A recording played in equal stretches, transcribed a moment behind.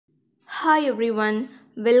Hi everyone,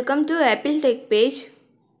 welcome to Apple Tech page.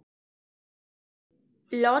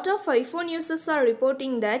 Lot of iPhone users are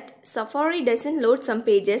reporting that Safari doesn't load some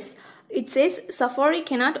pages. It says Safari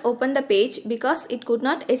cannot open the page because it could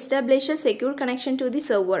not establish a secure connection to the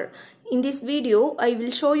server. In this video, I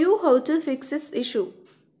will show you how to fix this issue.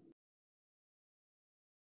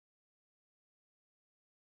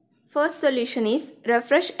 First solution is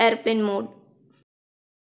refresh airplane mode.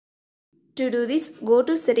 To do this, go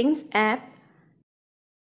to Settings app.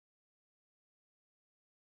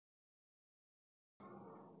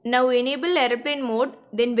 Now enable airplane mode,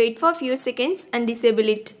 then wait for few seconds and disable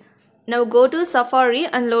it. Now go to Safari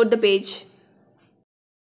and load the page.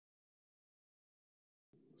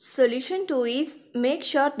 Solution 2 is make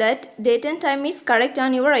sure that date and time is correct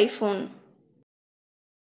on your iPhone.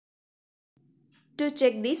 To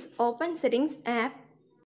check this, open Settings app.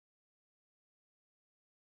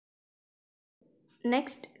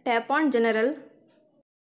 Next, tap on General.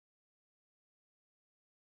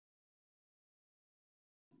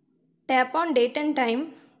 Tap on date and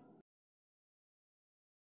time.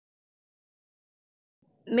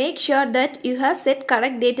 Make sure that you have set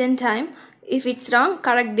correct date and time. If it's wrong,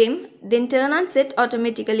 correct them, then turn on set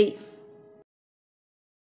automatically.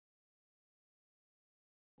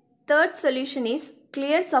 Third solution is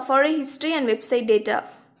clear Safari history and website data.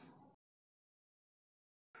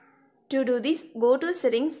 To do this, go to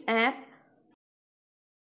Settings app.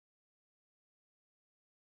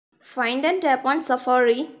 Find and tap on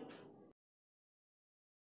Safari.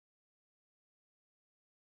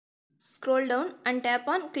 Scroll down and tap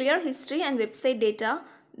on Clear History and Website Data.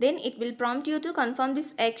 Then it will prompt you to confirm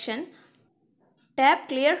this action. Tap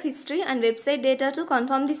Clear History and Website Data to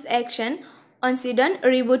confirm this action. Once you're done,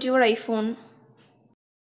 reboot your iPhone.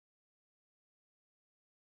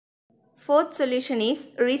 Fourth solution is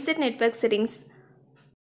reset network settings.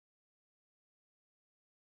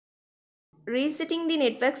 Resetting the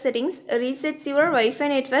network settings resets your Wi-Fi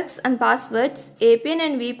networks and passwords, APN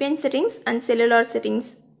and VPN settings and cellular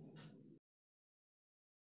settings.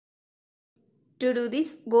 To do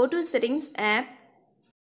this, go to Settings app.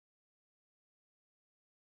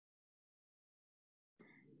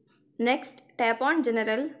 Next, tap on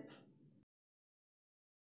General.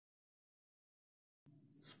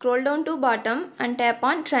 Scroll down to bottom and tap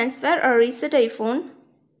on Transfer or Reset iPhone.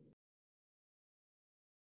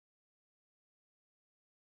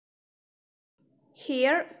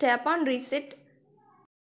 Here, tap on Reset.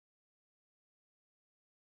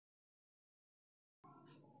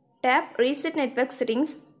 Tap Reset Network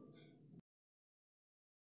Settings.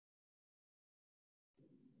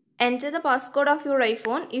 Enter the passcode of your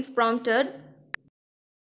iPhone if prompted.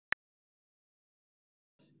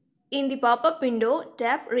 In the pop-up window,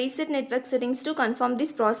 tap Reset Network Settings to confirm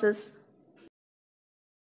this process.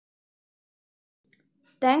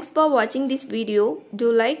 Thanks for watching this video.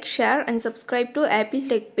 Do like, share and subscribe to Apple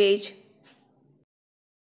Tech page.